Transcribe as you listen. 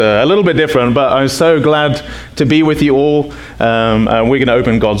A little bit different, but I'm so glad to be with you all. We're going to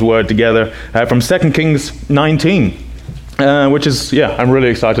open God's Word together from 2 Kings 19, which is, I'm really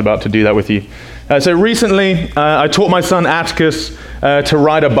excited about to do that with you. So recently, I taught my son Atticus to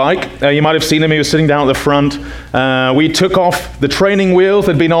ride a bike. You might have seen him, he was sitting down at the front. We took off the training wheels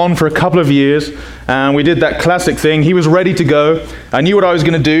that had been on for a couple of years, and we did that classic thing. He was ready to go. I knew what I was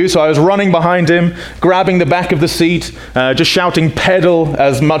going to do, so I was running behind him, grabbing the back of the seat, just shouting pedal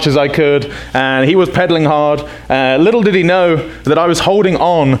as much as I could, and he was pedaling hard. Little did he know that I was holding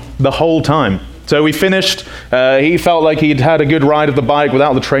on the whole time. So we finished. He felt like he'd had a good ride of the bike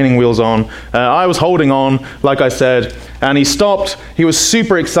without the training wheels on. I was holding on, like I said, and he stopped. He was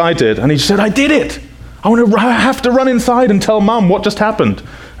super excited, and he said, "I did it! I have to run inside and tell Mum what just happened."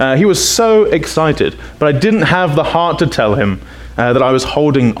 He was so excited, but I didn't have the heart to tell him that I was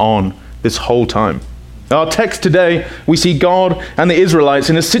holding on this whole time. Our text today, we see God and the Israelites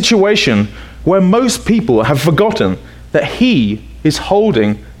in a situation where most people have forgotten that He is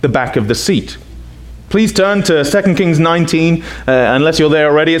holding the back of the seat. Please turn to 2 Kings 19, unless you're there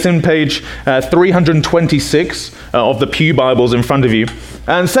already. It's in page 326 of the Pew Bibles in front of you.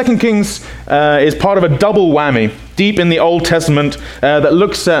 And 2 Kings is part of a double whammy deep in the Old Testament that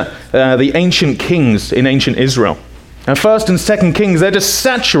looks at the ancient kings in ancient Israel. And 1st and 2nd Kings, they're just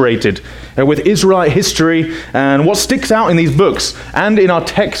saturated with Israelite history. And what sticks out in these books and in our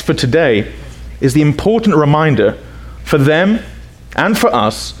text for today is the important reminder for them and for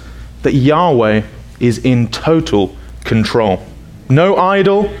us that Yahweh is in total control. No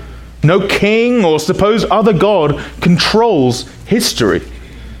idol, no king or supposed other god controls history,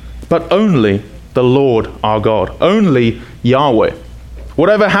 but only the Lord our God, only Yahweh.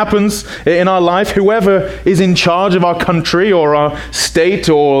 Whatever happens in our life, whoever is in charge of our country or our state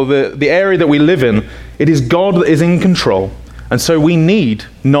or the area that we live in, it is God that is in control, and so we need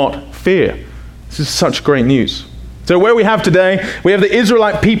not fear. This is such great news. So where we have today, we have the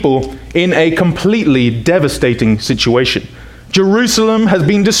Israelite people in a completely devastating situation. Jerusalem has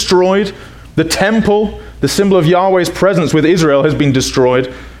been destroyed. The temple, the symbol of Yahweh's presence with Israel, has been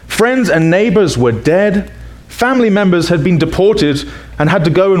destroyed. Friends and neighbors were dead. Family members had been deported and had to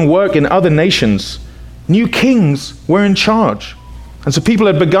go and work in other nations. New kings were in charge. And so people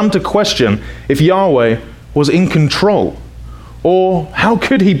had begun to question if Yahweh was in control. Or how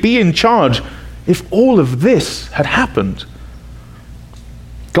could He be in charge if all of this had happened?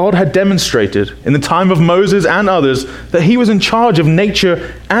 God had demonstrated in the time of Moses and others that He was in charge of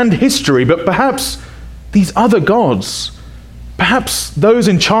nature and history, but perhaps these other gods, perhaps those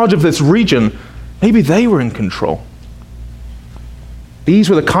in charge of this region, maybe they were in control. These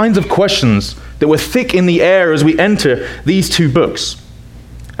were the kinds of questions that were thick in the air as we enter these two books.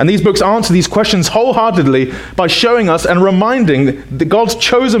 And these books answer these questions wholeheartedly by showing us and reminding the God's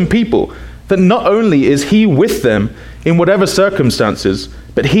chosen people that not only is He with them in whatever circumstances,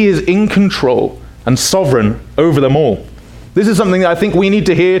 but He is in control and sovereign over them all. This is something that I think we need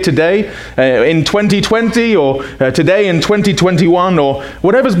to hear today in 2020 or today in 2021 or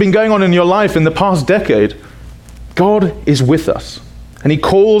whatever's been going on in your life in the past decade. God is with us, and He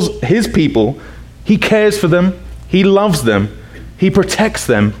calls His people. He cares for them. He loves them. He protects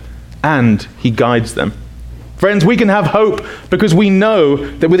them, and He guides them. Friends, we can have hope because we know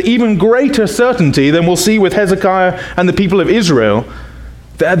that with even greater certainty than we'll see with Hezekiah and the people of Israel,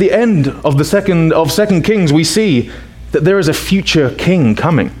 that at the end of the Second Kings, we see that there is a future king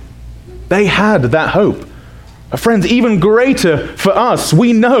coming. They had that hope. Friends, even greater for us,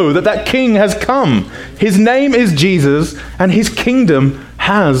 we know that that king has come. His name is Jesus, and His kingdom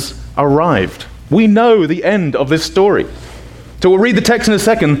has arrived. We know the end of this story. So we'll read the text in a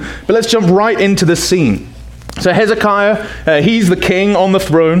second, but let's jump right into the scene. So Hezekiah, he's the king on the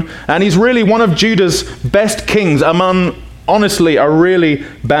throne, and he's really one of Judah's best kings among, honestly, a really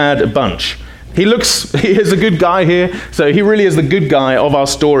bad bunch. He is a good guy here, so he really is the good guy of our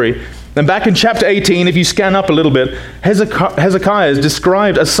story. And back in chapter 18, if you scan up a little bit, Hezekiah is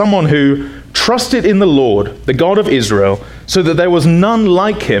described as someone who trusted in the Lord, the God of Israel, so that there was none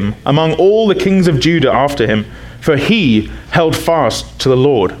like him among all the kings of Judah after him, for he held fast to the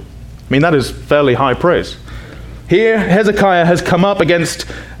Lord. I mean, that is fairly high praise. Here, Hezekiah has come up against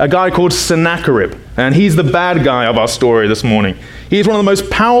a guy called Sennacherib, and he's the bad guy of our story this morning. He is one of the most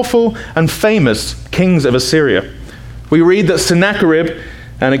powerful and famous kings of Assyria. We read that Sennacherib,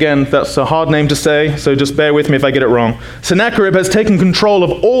 and again, that's a hard name to say, so just bear with me if I get it wrong. Sennacherib has taken control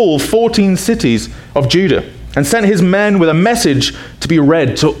of all 14 cities of Judah and sent his men with a message to be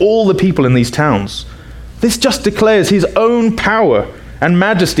read to all the people in these towns. This just declares his own power and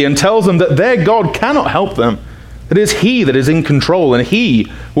majesty and tells them that their God cannot help them. It is he that is in control, and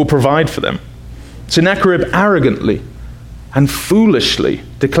he will provide for them. Sennacherib arrogantly and foolishly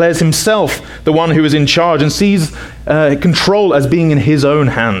declares himself the one who is in charge and sees control as being in his own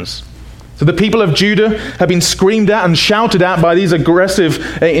hands. So the people of Judah have been screamed at and shouted at by these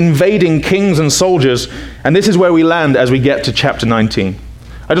aggressive, invading kings and soldiers, and this is where we land as we get to chapter 19.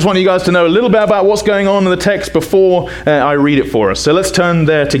 I just want you guys to know a little bit about what's going on in the text before I read it for us. So let's turn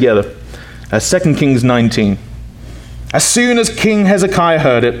there together. 2 Kings 19. As soon as King Hezekiah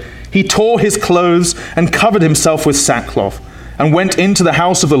heard it, he tore his clothes and covered himself with sackcloth, and went into the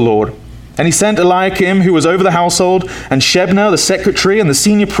house of the Lord. And he sent Eliakim, who was over the household, and Shebna, the secretary, and the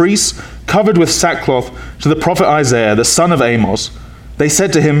senior priests, covered with sackcloth, to the prophet Isaiah, the son of Amos. They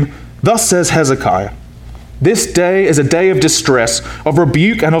said to him, "Thus says Hezekiah, this day is a day of distress, of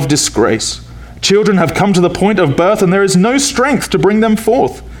rebuke and of disgrace. Children have come to the point of birth, and there is no strength to bring them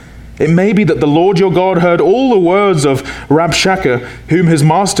forth. It may be that the Lord your God heard all the words of Rabshakeh, whom his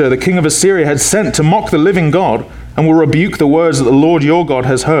master, the king of Assyria, had sent to mock the living God, and will rebuke the words that the Lord your God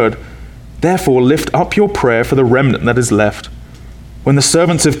has heard. Therefore lift up your prayer for the remnant that is left." When the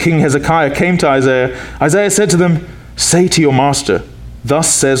servants of King Hezekiah came to Isaiah, Isaiah said to them, "Say to your master, thus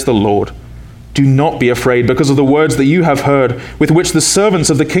says the Lord, do not be afraid because of the words that you have heard, with which the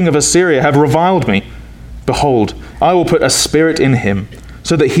servants of the king of Assyria have reviled me. Behold, I will put a spirit in him,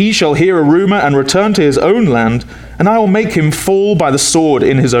 so that he shall hear a rumor and return to his own land, and I will make him fall by the sword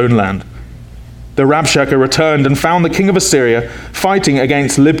in his own land." The Rabshakeh returned and found the king of Assyria fighting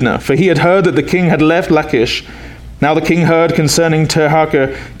against Libnah, for he had heard that the king had left Lachish. Now the king heard concerning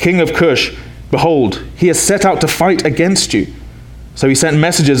Tirhakah, king of Cush, "Behold, he has set out to fight against you." So he sent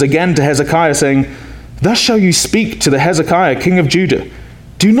messengers again to Hezekiah, saying, "Thus shall you speak to the Hezekiah, king of Judah.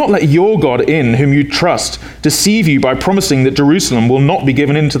 Do not let your God in, whom you trust, deceive you by promising that Jerusalem will not be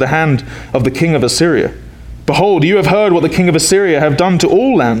given into the hand of the king of Assyria. Behold, you have heard what the king of Assyria have done to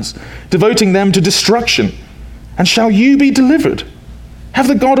all lands, devoting them to destruction. And shall you be delivered? Have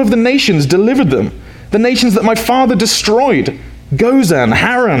the God of the nations delivered them, the nations that my father destroyed, Gozan,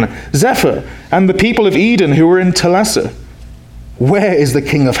 Haran, Zephyr, and the people of Eden who were in Telassar? Where is the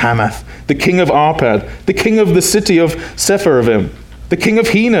king of Hamath, the king of Arpad, the king of the city of Sepharvaim, the king of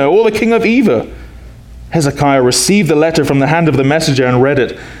Hena, or the king of Eva?" Hezekiah received the letter from the hand of the messenger and read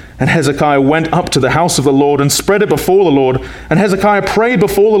it. And Hezekiah went up to the house of the Lord and spread it before the Lord. And Hezekiah prayed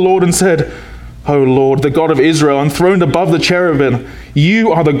before the Lord and said, "O Lord, the God of Israel, enthroned above the cherubim,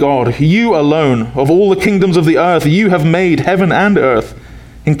 you are the God, you alone, of all the kingdoms of the earth. You have made heaven and earth.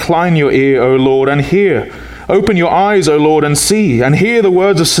 Incline your ear, O Lord, and hear. Open your eyes, O Lord, and see, and hear the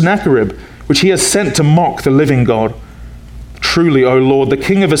words of Sennacherib, which he has sent to mock the living God. Truly, O Lord, the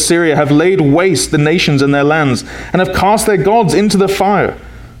king of Assyria have laid waste the nations and their lands, and have cast their gods into the fire.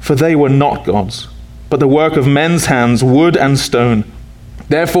 For they were not gods, but the work of men's hands, wood and stone.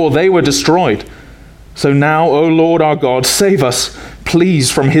 Therefore they were destroyed. So now, O Lord our God, save us, please,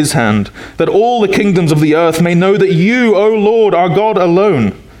 from his hand, that all the kingdoms of the earth may know that you, O Lord, are God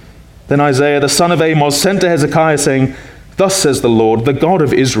alone." Then Isaiah the son of Amos sent to Hezekiah, saying, "Thus says the Lord, the God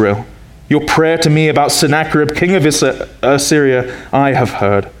of Israel, your prayer to me about Sennacherib, king of Assyria, I have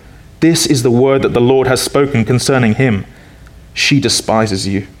heard. This is the word that the Lord has spoken concerning him. She despises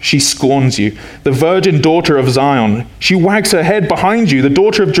you. She scorns you. The virgin daughter of Zion. She wags her head behind you, the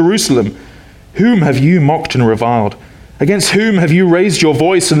daughter of Jerusalem. Whom have you mocked and reviled? Against whom have you raised your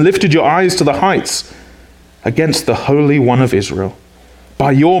voice and lifted your eyes to the heights? Against the Holy One of Israel.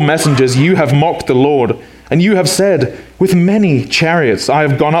 By your messengers you have mocked the Lord, and you have said, with many chariots I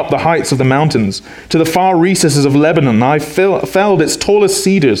have gone up the heights of the mountains, to the far recesses of Lebanon. I felled its tallest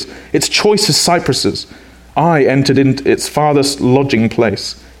cedars, its choicest cypresses. I entered into its farthest lodging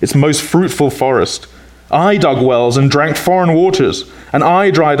place, its most fruitful forest. I dug wells and drank foreign waters, and I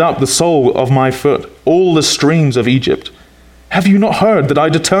dried up the sole of my foot, all the streams of Egypt. Have you not heard that I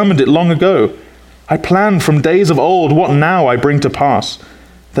determined it long ago? I planned from days of old what now I bring to pass,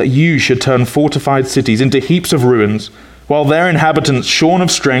 that you should turn fortified cities into heaps of ruins, while their inhabitants, shorn of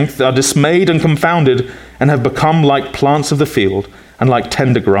strength, are dismayed and confounded, and have become like plants of the field, and like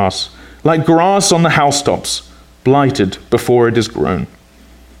tender grass, like grass on the housetops, blighted before it is grown.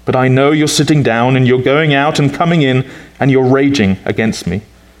 But I know you're sitting down, and you're going out and coming in, and you're raging against me.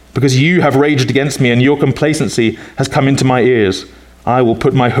 Because you have raged against me, and your complacency has come into my ears. I will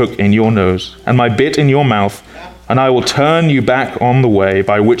put my hook in your nose, and my bit in your mouth, and I will turn you back on the way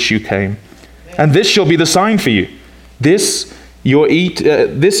by which you came. And this shall be the sign for you. This year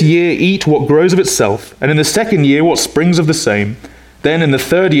eat what grows of itself, and in the second year what springs of the same. Then in the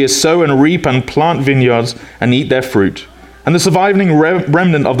third year sow and reap and plant vineyards and eat their fruit. And the surviving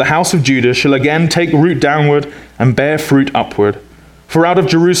remnant of the house of Judah shall again take root downward and bear fruit upward. For out of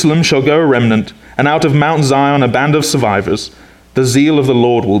Jerusalem shall go a remnant, and out of Mount Zion a band of survivors. The zeal of the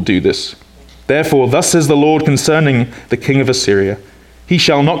Lord will do this. Therefore, thus says the Lord concerning the king of Assyria, he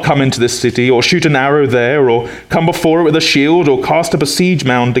shall not come into this city, or shoot an arrow there, or come before it with a shield, or cast up a siege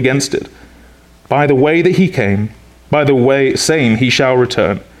mound against it. By the way that he came, by the way same he shall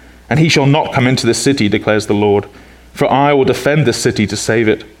return, and he shall not come into this city, declares the Lord. For I will defend this city to save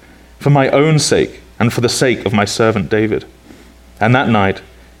it, for my own sake, and for the sake of my servant David. And that night,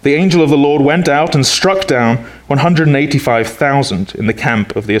 the angel of the Lord went out and struck down 185,000 in the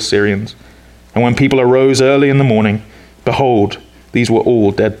camp of the Assyrians. And when people arose early in the morning, behold, these were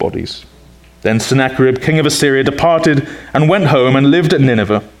all dead bodies. Then Sennacherib, king of Assyria, departed and went home and lived at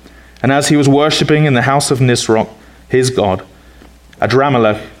Nineveh. And as he was worshipping in the house of Nisroch, his god,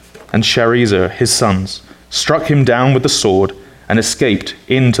 Adramelech and Sharezer, his sons, struck him down with the sword and escaped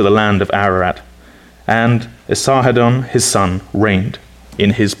into the land of Ararat. And Esarhaddon, his son, reigned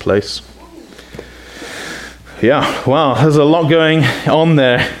in his place. Yeah, wow, there's a lot going on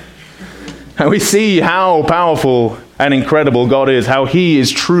there. And we see how powerful and incredible God is, how he is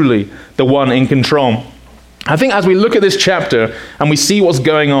truly the one in control. I think as we look at this chapter and we see what's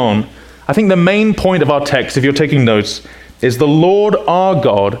going on, I think the main point of our text, if you're taking notes, is the Lord our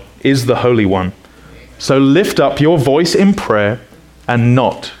God is the Holy One. So lift up your voice in prayer and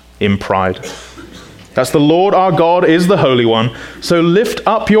not in pride. That's the Lord our God is the Holy One. So lift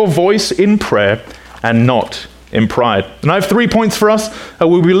up your voice in prayer and not in pride. And I have 3 points for us.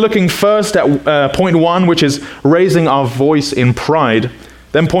 We'll be looking first at point 1, which is raising our voice in pride.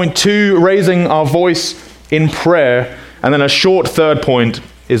 Then point 2, raising our voice in prayer. And then a short third point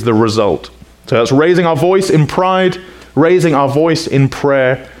is the result. So that's raising our voice in pride, raising our voice in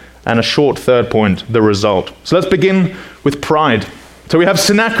prayer, and a short third point, the result. So let's begin with pride. So we have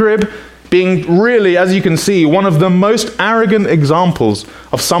Sennacherib being really, as you can see, one of the most arrogant examples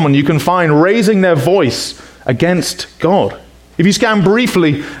of someone you can find raising their voice against God. If you scan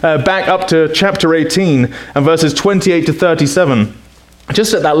briefly back up to chapter 18 and verses 28 to 37,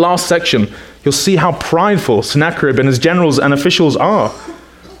 just at that last section, you'll see how prideful Sennacherib and his generals and officials are.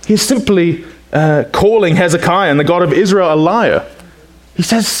 He's simply calling Hezekiah and the God of Israel a liar. He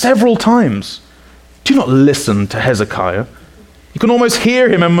says several times, do not listen to Hezekiah. You can almost hear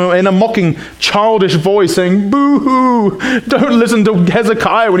him in a mocking, childish voice saying, boo-hoo, don't listen to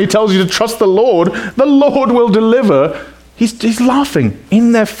Hezekiah when he tells you to trust the Lord. The Lord will deliver. He's laughing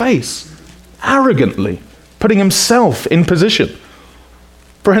in their face, arrogantly, putting himself in position.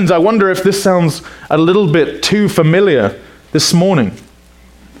 Friends, I wonder if this sounds a little bit too familiar this morning.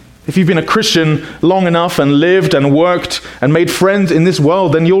 If you've been a Christian long enough and lived and worked and made friends in this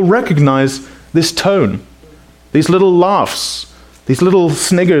world, then you'll recognize this tone, these little laughs, these little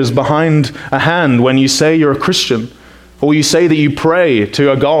sniggers behind a hand when you say you're a Christian, or you say that you pray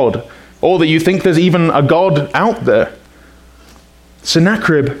to a God, or that you think there's even a God out there.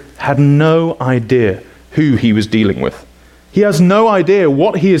 Sennacherib had no idea who he was dealing with. He has no idea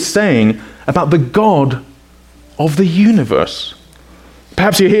what he is saying about the God of the universe.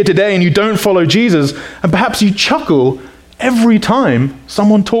 Perhaps you're here today and you don't follow Jesus, and perhaps you chuckle every time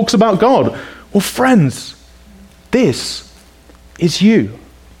someone talks about God. Well, friends, this is you.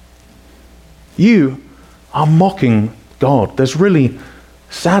 You are mocking God. There's really,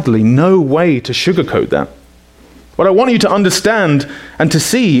 sadly, no way to sugarcoat that. What I want you to understand and to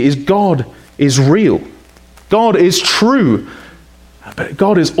see is God is real. God is true. But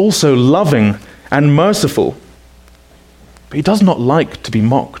God is also loving and merciful. But he does not like to be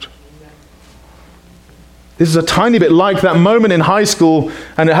mocked. This is a tiny bit like that moment in high school,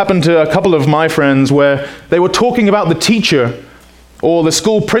 and it happened to a couple of my friends, where they were talking about the teacher or the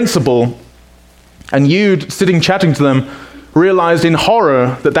school principal, and you, sitting chatting to them, realized in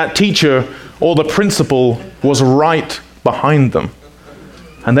horror that that teacher or the principal was right behind them.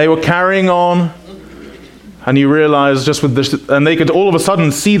 And they were carrying on, and you realized just with this, and they could all of a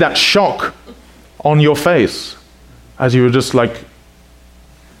sudden see that shock on your face as you were just like,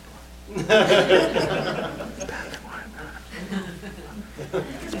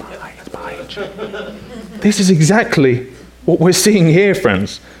 this is exactly what we're seeing here,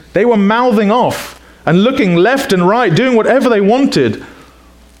 friends. They were mouthing off and looking left and right, doing whatever they wanted,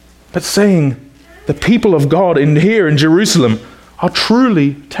 but saying the people of God here in Jerusalem are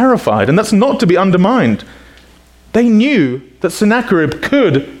truly terrified, and that's not to be undermined. They knew that Sennacherib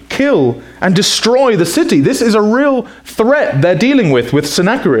could kill and destroy the city. This is a real threat they're dealing with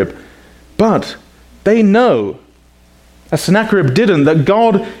Sennacherib. But they know, as Sennacherib didn't, that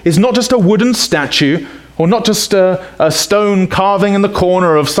God is not just a wooden statue or not just a stone carving in the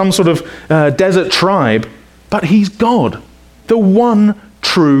corner of some sort of desert tribe, but he's God, the one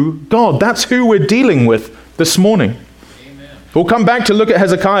true God. That's who we're dealing with this morning. Amen. We'll come back to look at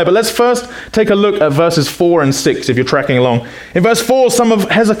Hezekiah, but let's first take a look at verses 4 and 6 if you're tracking along. In verse 4, some of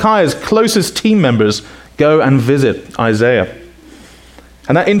Hezekiah's closest team members go and visit Isaiah.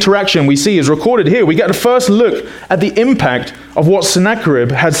 And that interaction we see is recorded here. We get a first look at the impact of what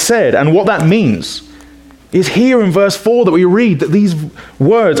Sennacherib had said and what that means. It's here in verse 4 that we read that these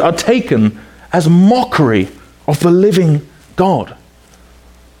words are taken as mockery of the living God.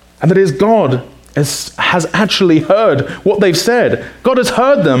 And that is God has actually heard what they've said. God has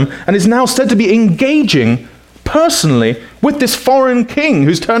heard them and is now said to be engaging personally with this foreign king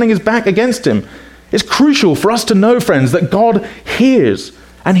who's turning his back against him. It's crucial for us to know, friends, that God hears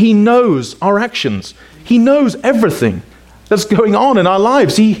and he knows our actions. He knows everything that's going on in our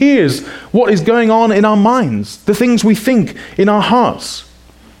lives. He hears what is going on in our minds, the things we think in our hearts.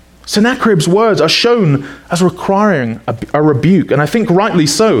 Sennacherib's words are shown as requiring a rebuke, and I think rightly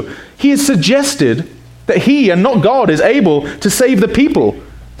so. He has suggested that he and not God is able to save the people,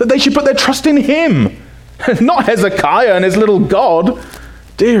 that they should put their trust in him, not Hezekiah and his little God.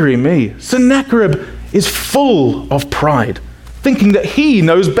 Dearie me, Sennacherib is full of pride, thinking that he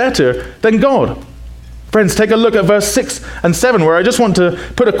knows better than God. Friends, take a look at verse 6 and 7, where I just want to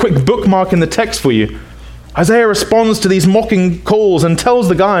put a quick bookmark in the text for you. Isaiah responds to these mocking calls and tells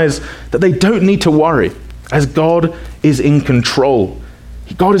the guys that they don't need to worry, as God is in control.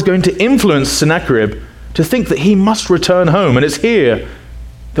 God is going to influence Sennacherib to think that he must return home. And it's here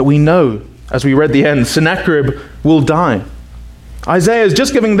that we know, as we read the end, Sennacherib will die. Isaiah is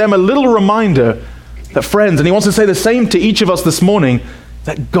just giving them a little reminder that, friends, and he wants to say the same to each of us this morning,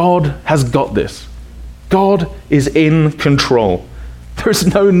 that God has got this. God is in control. There's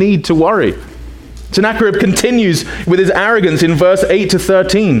no need to worry. Sennacherib continues with his arrogance in verse 8 to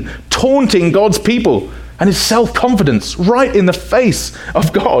 13, taunting God's people and his self-confidence right in the face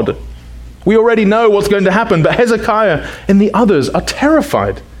of God. We already know what's going to happen, but Hezekiah and the others are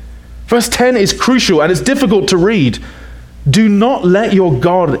terrified. Verse 10 is crucial and it's difficult to read. Do not let your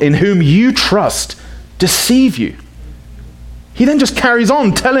God in whom you trust deceive you. He then just carries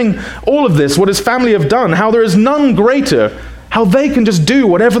on telling all of this, what his family have done, how there is none greater, how they can just do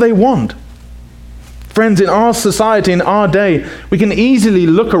whatever they want. Friends, in our society, in our day, we can easily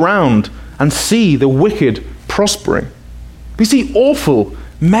look around and see the wicked prospering. We see awful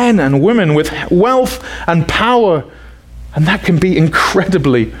men and women with wealth and power, and that can be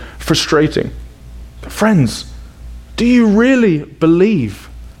incredibly frustrating. But friends, do you really believe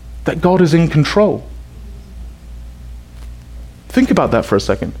that God is in control? Think about that for a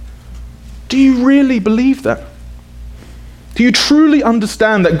second. Do you really believe that? Do you truly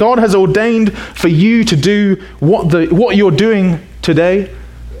understand that God has ordained for you to do what you're doing today,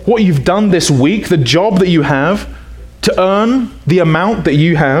 what you've done this week, the job that you have, to earn the amount that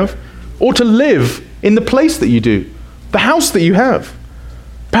you have, or to live in the place that you do, the house that you have?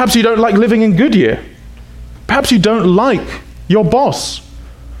 Perhaps you don't like living in Goodyear. Perhaps you don't like your boss.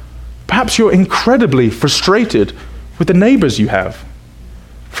 Perhaps you're incredibly frustrated with the neighbors you have.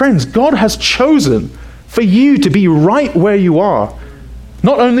 Friends, God has chosen for you to be right where you are.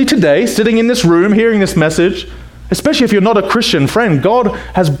 Not only today, sitting in this room, hearing this message, especially if you're not a Christian friend, God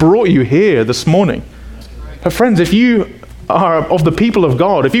has brought you here this morning. But friends, if you are of the people of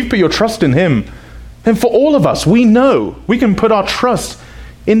God, if you put your trust in him, then for all of us, we know we can put our trust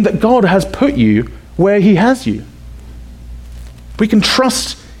in that God has put you where he has you. We can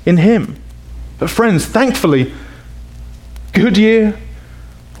trust in him. But friends, thankfully, Goodyear,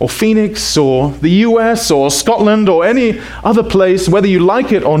 or Phoenix, or the US, or Scotland, or any other place, whether you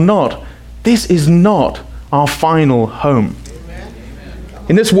like it or not, this is not our final home.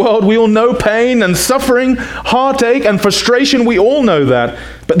 In this world, we all know pain and suffering, heartache and frustration. We all know that.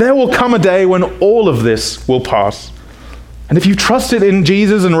 But there will come a day when all of this will pass. And if you've trusted in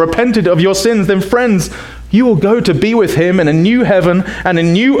Jesus and repented of your sins, then friends, you will go to be with him in a new heaven and a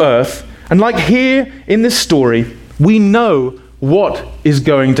new earth. And like here in this story, we know what is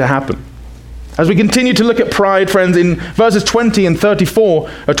going to happen. As we continue to look at pride, friends, in verses 20 and 34,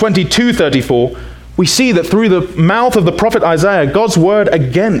 or 22, 34, we see that through the mouth of the prophet Isaiah, God's word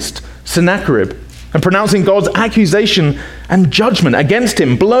against Sennacherib and pronouncing God's accusation and judgment against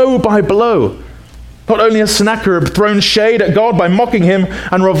him blow by blow. Not only has Sennacherib thrown shade at God by mocking him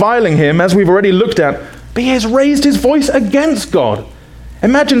and reviling him, as we've already looked at, but he has raised his voice against God.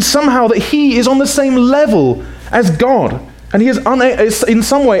 Imagine somehow that he is on the same level as God, and he is in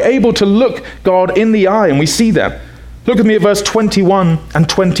some way able to look God in the eye, and we see that. Look with me at verse 21 and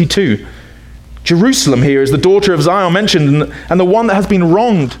 22. Jerusalem here is the daughter of Zion mentioned, and the one that has been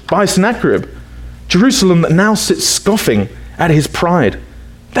wronged by Sennacherib. Jerusalem that now sits scoffing at his pride.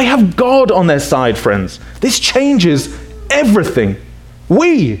 They have God on their side, friends. This changes everything.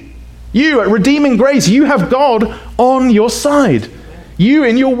 You at Redeeming Grace, you have God on your side. You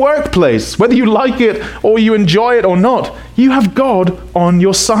in your workplace, whether you like it or you enjoy it or not, you have God on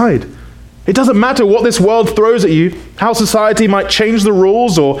your side. It doesn't matter what this world throws at you, how society might change the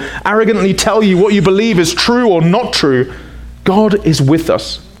rules or arrogantly tell you what you believe is true or not true. God is with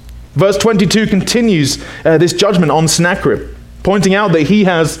us. Verse 22 continues this judgment on Sennacherib, pointing out that he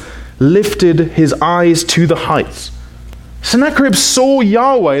has lifted his eyes to the heights. Sennacherib saw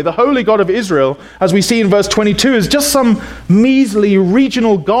Yahweh, the holy God of Israel, as we see in verse 22, as just some measly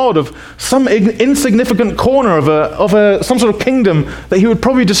regional god of some insignificant corner of some sort of kingdom that he would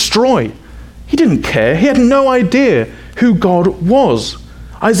probably destroy. He didn't care. He had no idea who God was.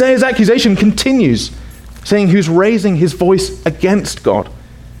 Isaiah's accusation continues, saying he was raising his voice against God.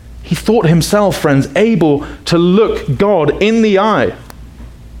 He thought himself, friends, able to look God in the eye,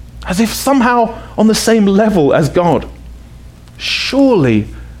 as if somehow on the same level as God. Surely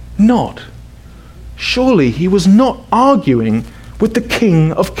not. Surely he was not arguing with the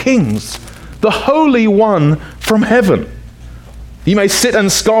King of Kings, the Holy One from heaven. You may sit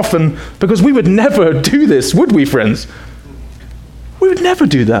and scoff, because we would never do this, would we, friends? We would never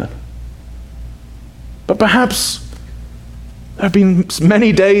do that. But perhaps there have been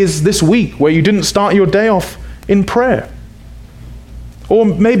many days this week where you didn't start your day off in prayer. Or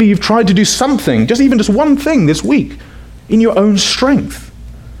maybe you've tried to do something, even just one thing this week, in your own strength.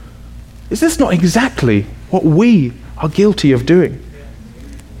 Is this not exactly what we are guilty of doing?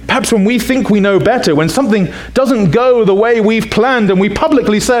 Perhaps when we think we know better, when something doesn't go the way we've planned and we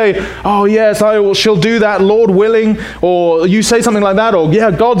publicly say, oh yes, shall do that, Lord willing, or you say something like that, or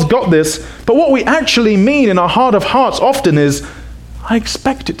yeah, God's got this. But what we actually mean in our heart of hearts often is, I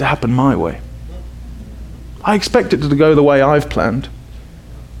expect it to happen my way. I expect it to go the way I've planned.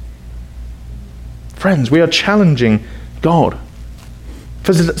 Friends, we are challenging God.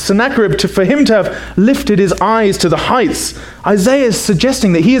 For Sennacherib, for him to have lifted his eyes to the heights, Isaiah is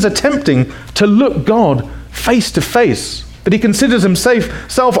suggesting that he is attempting to look God face to face, that he considers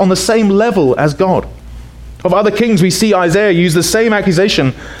himself on the same level as God. Of other kings, we see Isaiah use the same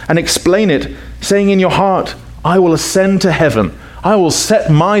accusation and explain it, saying, in your heart, I will ascend to heaven. I will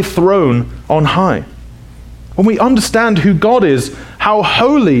set my throne on high. When we understand who God is, how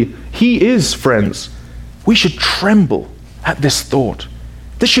holy he is, friends, we should tremble at this thought.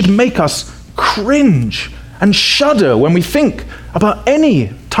 This should make us cringe and shudder when we think about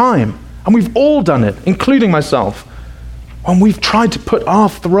any time, and we've all done it, including myself, when we've tried to put our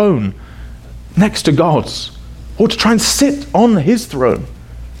throne next to God's, or to try and sit on his throne.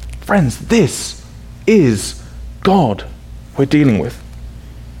 Friends, this is God we're dealing with.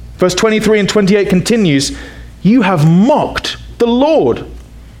 Verse 23 and 28 continues, you have mocked the Lord.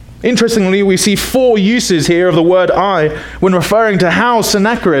 Interestingly, we see 4 uses here of the word I when referring to how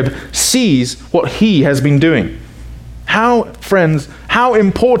Sennacherib sees what he has been doing. Friends, how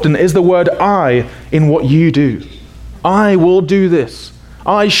important is the word I in what you do? I will do this.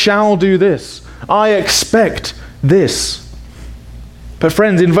 I shall do this. I expect this. But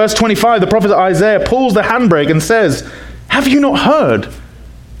friends, in verse 25, the prophet Isaiah pulls the handbrake and says, have you not heard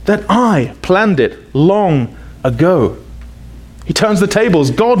that I planned it long ago? He turns the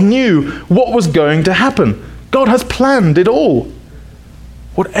tables. God knew what was going to happen. God has planned it all.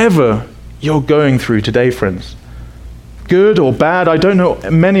 Whatever you're going through today, friends, good or bad, I don't know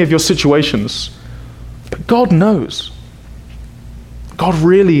many of your situations, but God knows. God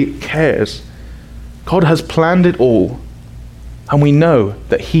really cares. God has planned it all, and we know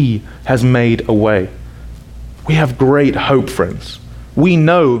that he has made a way. We have great hope, friends. We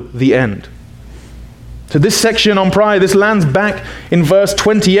know the end. So this section on pride, this lands back in verse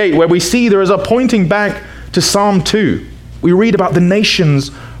 28, where we see there is a pointing back to Psalm 2. We read about the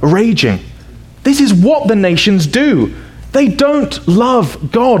nations raging. This is what the nations do. They don't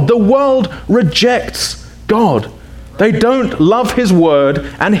love God. The world rejects God. They don't love his word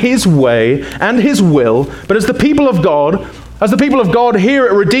and his way and his will. But as the people of God here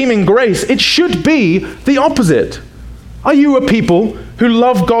at Redeeming Grace, it should be the opposite. Are you a people who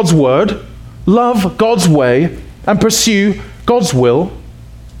love God's word, love God's way, and pursue God's will?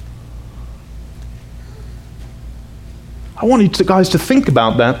 I want you guys to think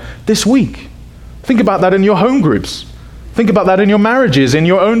about that this week. Think about that in your home groups. Think about that in your marriages, in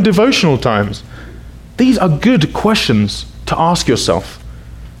your own devotional times. These are good questions to ask yourself.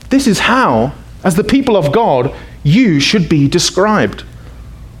 This is how, as the people of God, you should be described.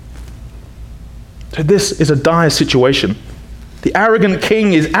 So this is a dire situation. The arrogant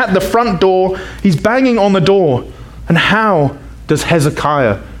king is at the front door. He's banging on the door. And how does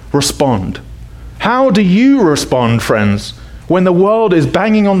Hezekiah respond? How do you respond, friends, when the world is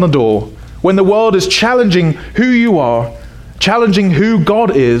banging on the door, when the world is challenging who you are, challenging who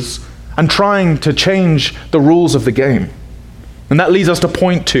God is, and trying to change the rules of the game? And that leads us to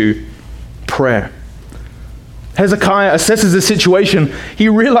point 2, prayer. Hezekiah assesses the situation. He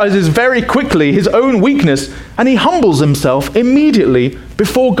realizes very quickly his own weakness, and he humbles himself immediately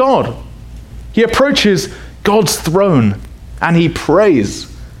before God. He approaches God's throne, and he prays.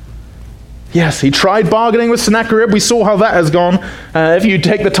 Yes, he tried bargaining with Sennacherib. We saw how that has gone. If you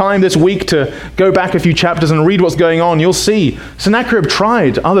take the time this week to go back a few chapters and read what's going on, you'll see Sennacherib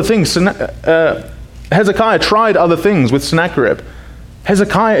tried other things. Hezekiah tried other things with Sennacherib.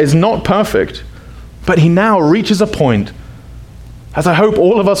 Hezekiah is not perfect, but he now reaches a point, as I hope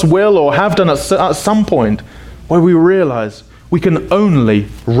all of us will or have done at some point, where we realize we can only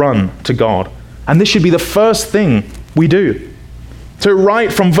run to God. And this should be the first thing we do. So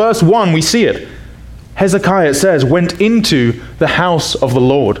right from verse 1, we see it. Hezekiah, it says, went into the house of the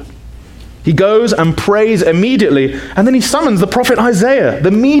Lord. He goes and prays immediately, and then he summons the prophet Isaiah, the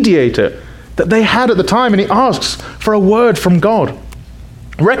mediator that they had at the time, and he asks for a word from God,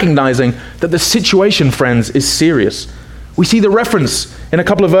 recognizing that the situation, friends, is serious. We see the reference in a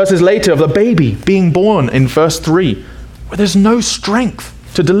couple of verses later of the baby being born in verse 3, where there's no strength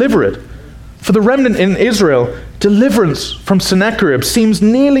to deliver it. For the remnant in Israel, deliverance from Sennacherib seems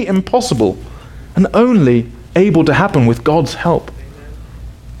nearly impossible and only able to happen with God's help.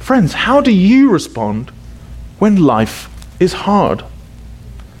 Friends, how do you respond when life is hard?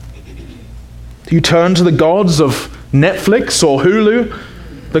 Do you turn to the gods of Netflix or Hulu?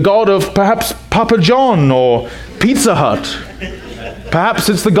 The god of perhaps Papa John or Pizza Hut? Perhaps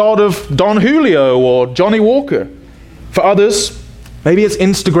it's the god of Don Julio or Johnny Walker. For others, maybe it's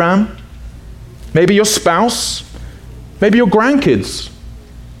Instagram. Maybe your spouse, maybe your grandkids,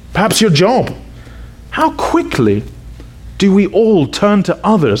 perhaps your job. How quickly do we all turn to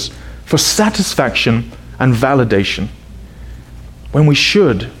others for satisfaction and validation when we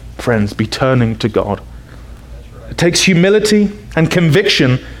should, friends, be turning to God? It takes humility and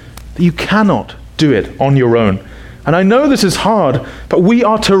conviction that you cannot do it on your own. And I know this is hard, but we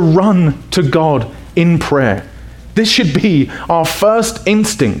are to run to God in prayer. This should be our first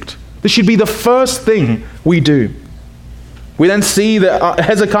instinct. This should be the first thing we do. We then see that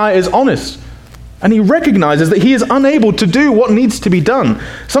Hezekiah is honest, and he recognizes that he is unable to do what needs to be done.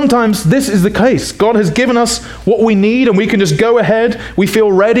 Sometimes this is the case. God has given us what we need, and we can just go ahead. We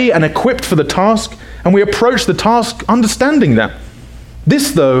feel ready and equipped for the task, and we approach the task understanding that. This,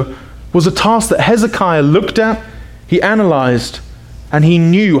 though, was a task that Hezekiah looked at, he analyzed, and he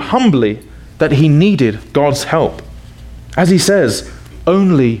knew humbly that he needed God's help. As he says,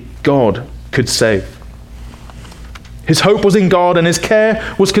 only God could save. His hope was in God, and his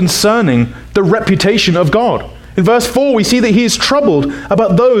care was concerning the reputation of God. In verse 4, we see that he is troubled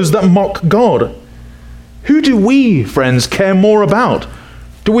about those that mock God. Who do we, friends, care more about?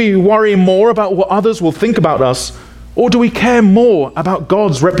 Do we worry more about what others will think about us, or do we care more about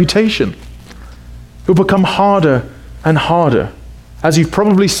God's reputation? It will become harder and harder. As you've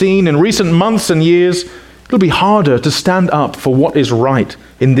probably seen in recent months and years, it'll be harder to stand up for what is right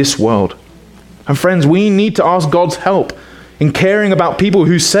in this world. And friends, we need to ask God's help in caring about people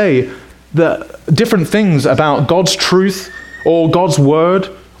who say the different things about God's truth or God's word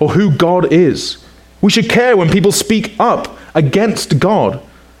or who God is. We should care when people speak up against God,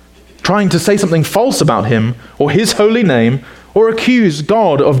 trying to say something false about him or his holy name, or accuse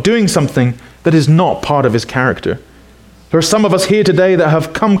God of doing something that is not part of his character. There are some of us here today that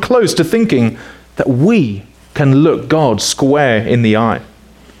have come close to thinking that we can look God square in the eye.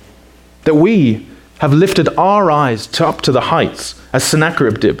 That we have lifted our eyes up to the heights, as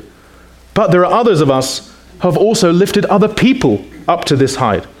Sennacherib did. But there are others of us who have also lifted other people up to this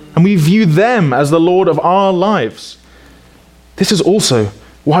height, and we view them as the Lord of our lives. This is also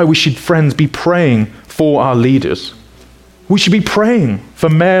why we should, friends, be praying for our leaders. We should be praying for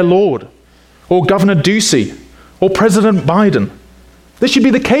Mayor Lord, or Governor Ducey, or President Biden. This should be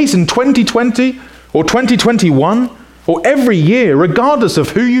the case in 2020 or 2021, or every year, regardless of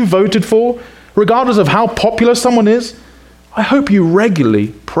who you voted for, regardless of how popular someone is. I hope you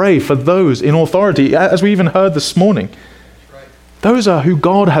regularly pray for those in authority, as we even heard this morning. Those are who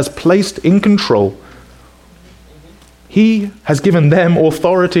God has placed in control. He has given them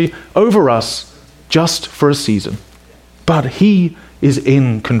authority over us just for a season. But he is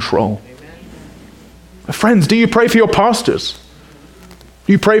in control. Friends, do you pray for your pastors?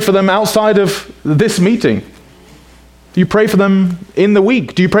 Do you pray for them outside of this meeting? Do you pray for them in the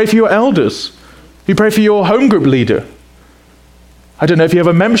week? Do you pray for your elders? Do you pray for your home group leader? I don't know if you have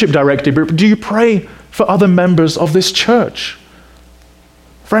a membership directory, but do you pray for other members of this church?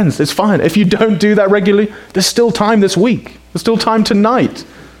 Friends, it's fine. If you don't do that regularly, there's still time this week. There's still time tonight.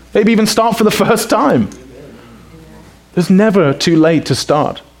 Maybe even start for the first time. There's never too late to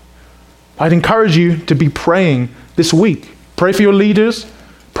start. I'd encourage you to be praying this week. Pray for your leaders,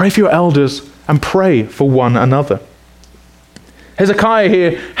 pray for your elders, and pray for one another. Hezekiah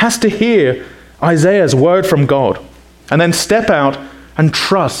here has to hear Isaiah's word from God and then step out and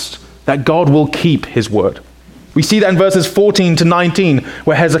trust that God will keep his word. We see that in verses 14 to 19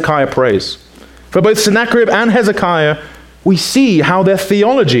 where Hezekiah prays. For both Sennacherib and Hezekiah, we see how their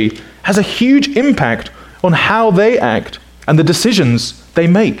theology has a huge impact on how they act and the decisions they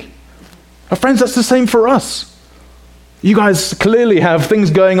make. Now, friends, that's the same for us. You guys clearly have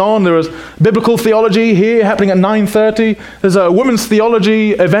things going on. There is biblical theology here happening at 9:30. There's a women's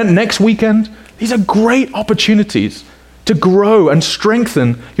theology event next weekend. These are great opportunities to grow and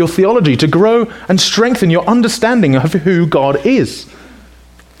strengthen your theology, to grow and strengthen your understanding of who God is.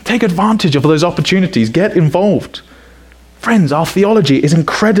 Take advantage of those opportunities. Get involved. Friends, our theology is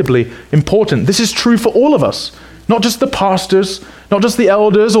incredibly important. This is true for all of us, not just the pastors, not just the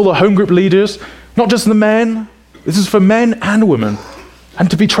elders or the home group leaders, not just the men. This is for men and women, and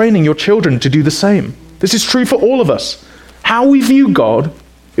to be training your children to do the same. This is true for all of us. How we view God,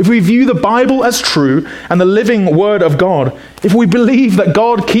 if we view the Bible as true and the living word of God, if we believe that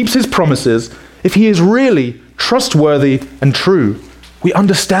God keeps his promises, if he is really trustworthy and true, we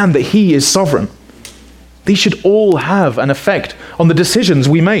understand that he is sovereign. These should all have an effect on the decisions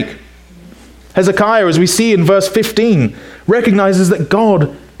we make. Hezekiah, as we see in verse 15, recognizes that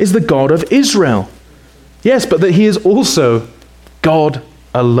God is the God of Israel. Yes, but that he is also God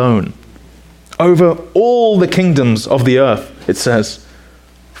alone. Over all the kingdoms of the earth, it says.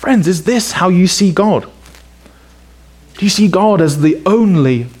 Friends, is this how you see God? Do you see God as the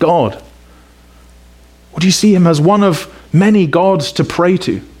only God? Or do you see him as one of many gods to pray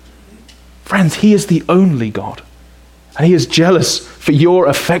to? Friends, he is the only God. And he is jealous for your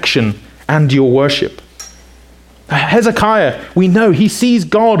affection and your worship. Hezekiah, we know he sees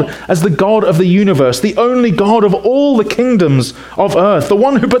God as the God of the universe, the only God of all the kingdoms of earth, the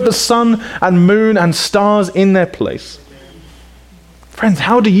one who put the sun and moon and stars in their place. Friends,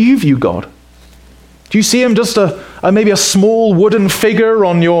 how do you view God? Do you see him just maybe a small wooden figure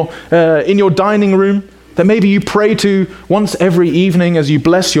on in your dining room that maybe you pray to once every evening as you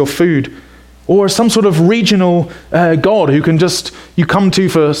bless your food? Or some sort of regional God who you come to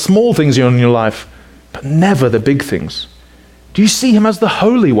for small things in your life, but never the big things? Do you see him as the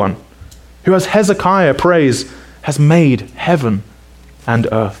Holy One, who, as Hezekiah prays, has made heaven and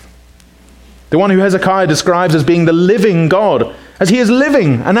earth? The one who Hezekiah describes as being the living God, as he is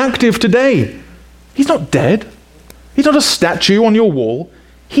living and active today. He's not dead. He's not a statue on your wall.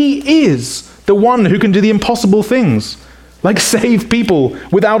 He is the one who can do the impossible things, like save people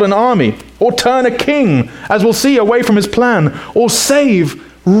without an army, or turn a king, as we'll see, away from his plan, or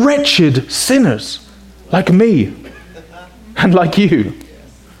save wretched sinners like me and like you.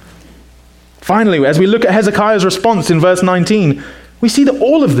 Finally, as we look at Hezekiah's response in verse 19, we see that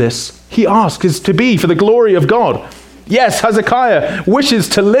all of this he asks is to be for the glory of God. Yes, Hezekiah wishes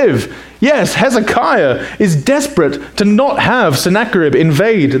to live. Yes, Hezekiah is desperate to not have Sennacherib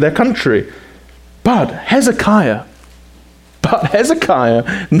invade their country. But Hezekiah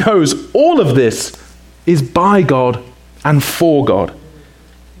knows all of this is by God and for God.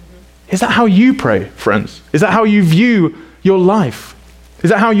 Is that how you pray, friends? Is that how you view your life? Is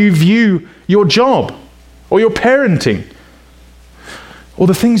that how you view your job or your parenting or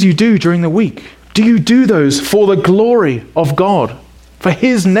the things you do during the week? Do you do those for the glory of God, for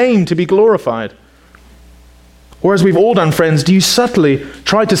his name to be glorified? Or, as we've all done, friends, do you subtly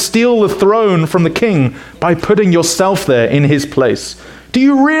try to steal the throne from the king by putting yourself there in his place? Do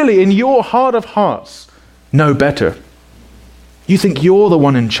you really, in your heart of hearts, know better? You think you're the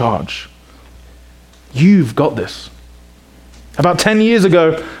one in charge. You've got this. About 10 years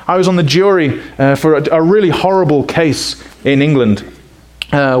ago, I was on the jury for a really horrible case in England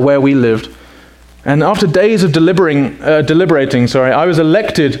where we lived. And after days of deliberating, I was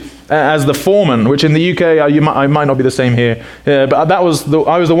elected as the foreman, which in the UK, I might not be the same here, but I was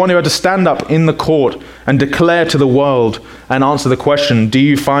the one who had to stand up in the court and declare to the world and answer the question, do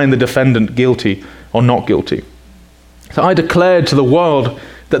you find the defendant guilty or not guilty? So I declared to the world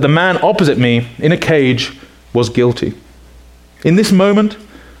that the man opposite me in a cage was guilty. In this moment,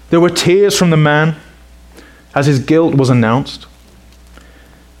 there were tears from the man as his guilt was announced.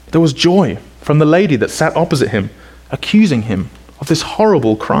 There was joy from the lady that sat opposite him accusing him of this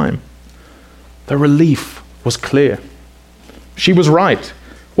horrible crime. The relief was clear. She was right.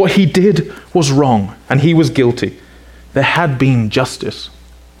 What he did was wrong, and he was guilty. There had been justice.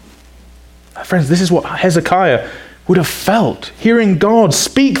 Friends, this is what Hezekiah would have felt, hearing God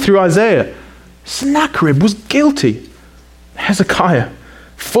speak through Isaiah. Sennacherib was guilty. Hezekiah,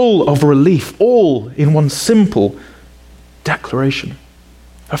 full of relief, all in one simple declaration.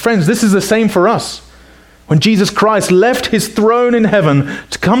 Friends, this is the same for us. When Jesus Christ left his throne in heaven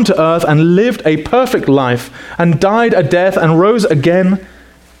to come to earth and lived a perfect life and died a death and rose again,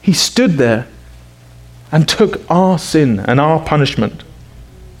 he stood there and took our sin and our punishment.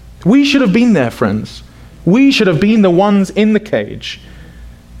 We should have been there, friends. We should have been the ones in the cage.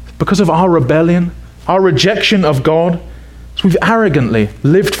 Because of our rebellion, our rejection of God, we've arrogantly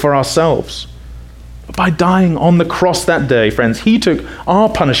lived for ourselves. But by dying on the cross that day, friends, he took our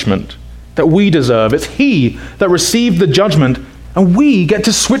punishment that we deserve. It's he that received the judgment, and we get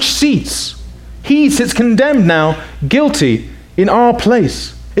to switch seats. He sits condemned now, guilty, in our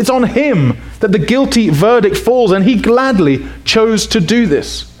place. It's on him that the guilty verdict falls, and he gladly chose to do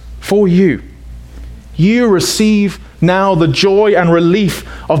this for you. You receive now the joy and relief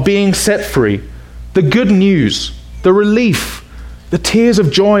of being set free. The good news, the relief, the tears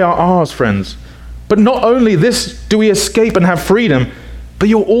of joy are ours, friends. But not only this do we escape and have freedom, but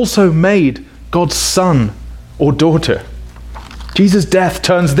you're also made God's son or daughter. Jesus' death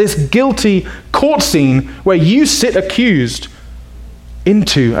turns this guilty court scene where you sit accused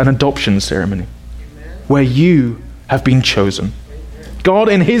into an adoption ceremony, where you have been chosen. God,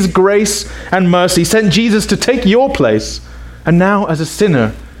 in his grace and mercy, sent Jesus to take your place, and now as a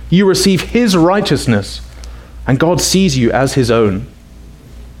sinner, you receive his righteousness, and God sees you as his own,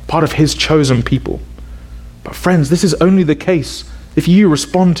 part of his chosen people. But friends, this is only the case if you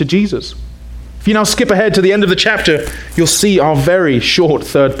respond to Jesus. If you now skip ahead to the end of the chapter, you'll see our very short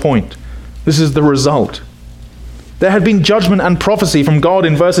third point. This is the result. There had been judgment and prophecy from God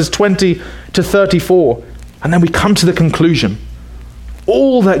in verses 20 to 34, and then we come to the conclusion.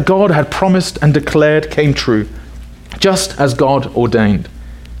 All that God had promised and declared came true, just as God ordained.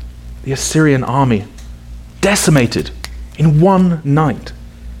 The Assyrian army decimated in one night.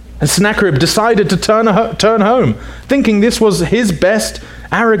 And Sennacherib decided to turn home, thinking this was his best,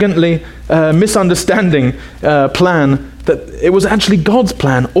 arrogantly misunderstanding plan, that it was actually God's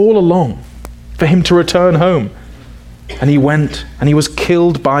plan all along for him to return home. And he went and he was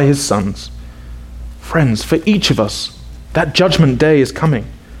killed by his sons. Friends, for each of us, that judgment day is coming.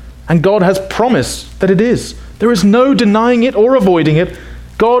 And God has promised that it is. There is no denying it or avoiding it.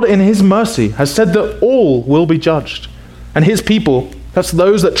 God, in his mercy, has said that all will be judged. And his people, that's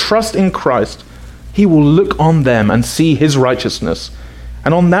those that trust in Christ, he will look on them and see his righteousness.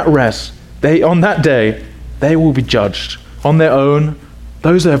 And on that on that day, they will be judged on their own,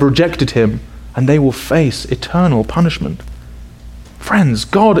 those that have rejected him, and they will face eternal punishment. Friends,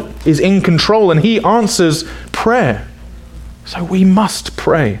 God is in control and he answers prayer. So we must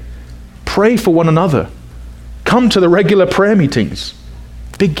pray. Pray for one another. Come to the regular prayer meetings.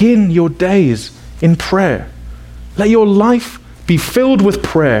 Begin your days in prayer. Let your life be filled with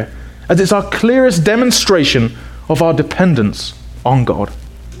prayer, as it's our clearest demonstration of our dependence on God.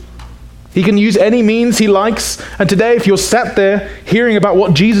 He can use any means he likes, and today if you're sat there hearing about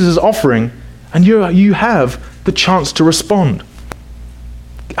what Jesus is offering, and you have the chance to respond.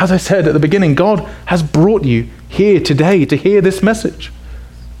 As I said at the beginning, God has brought you here today to hear this message.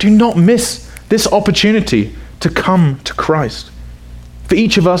 Do not miss this opportunity to come to Christ. For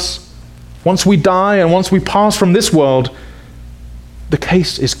each of us, once we die and once we pass from this world, the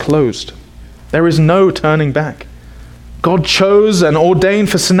case is closed. There is no turning back. God chose and ordained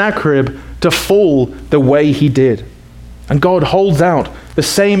for Sennacherib to fall the way he did. And God holds out the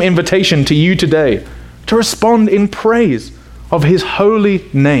same invitation to you today to respond in praise of his holy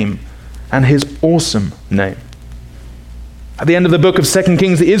name and his awesome name. At the end of the book of 2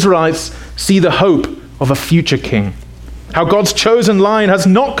 Kings, the Israelites see the hope of a future king. How God's chosen line has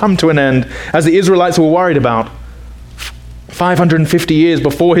not come to an end, as the Israelites were worried about. 550 years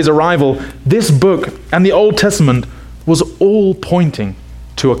before his arrival, this book and the Old Testament was all pointing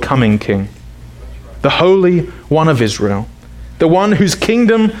to a coming king. The Holy One of Israel, the one whose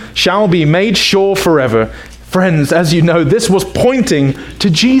kingdom shall be made sure forever. Friends, as you know, this was pointing to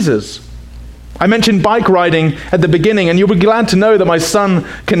Jesus. I mentioned bike riding at the beginning, and you'll be glad to know that my son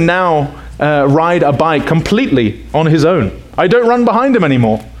can now ride a bike completely on his own. I don't run behind him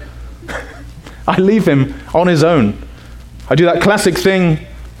anymore. I leave him on his own. I do that classic thing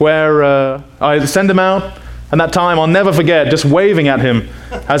where I send him out, And that time I'll never forget, just waving at him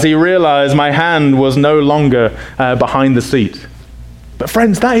as he realized my hand was no longer behind the seat. But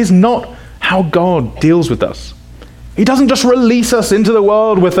friends, that is not how God deals with us. He doesn't just release us into the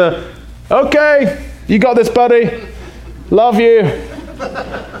world with okay, you got this, buddy. Love you.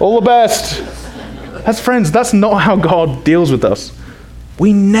 All the best. That's not how God deals with us.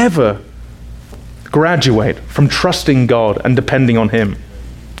 We never graduate from trusting God and depending on him.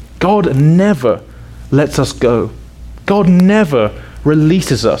 God never lets us go. God never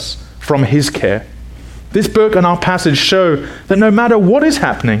releases us from his care. This book and our passage show that no matter what is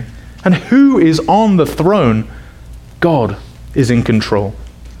happening and who is on the throne, God is in control.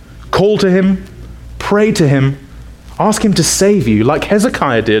 Call to him, pray to him, ask him to save you like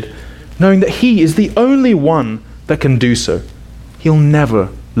Hezekiah did, knowing that he is the only one that can do so. He'll never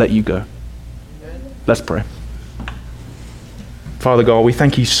let you go. Let's pray. Father God, we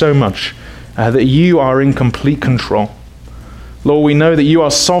thank you so much that you are in complete control. Lord, we know that you are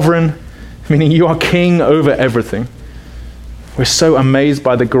sovereign, meaning you are king over everything. We're so amazed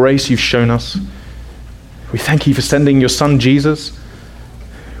by the grace you've shown us. We thank you for sending your son Jesus.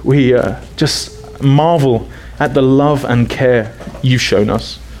 We just marvel at the love and care you've shown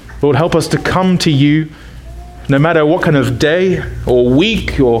us. Lord, help us to come to you no matter what kind of day or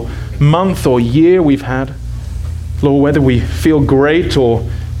week or month or year we've had. Lord, whether we feel great or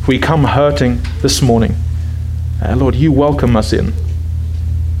we come hurting this morning, Lord, you welcome us in.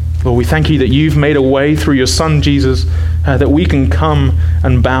 Lord, we thank you that you've made a way through your son Jesus that we can come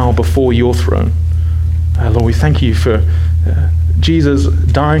and bow before your throne. Lord, we thank you for Jesus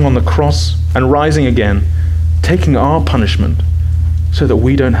dying on the cross and rising again, taking our punishment so that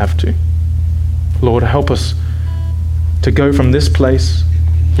we don't have to. Lord, help us to go from this place,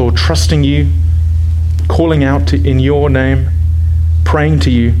 Lord, trusting you, calling out in your name, praying to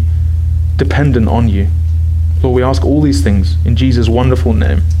you, dependent on you. Lord, we ask all these things in Jesus' wonderful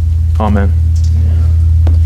name. Amen.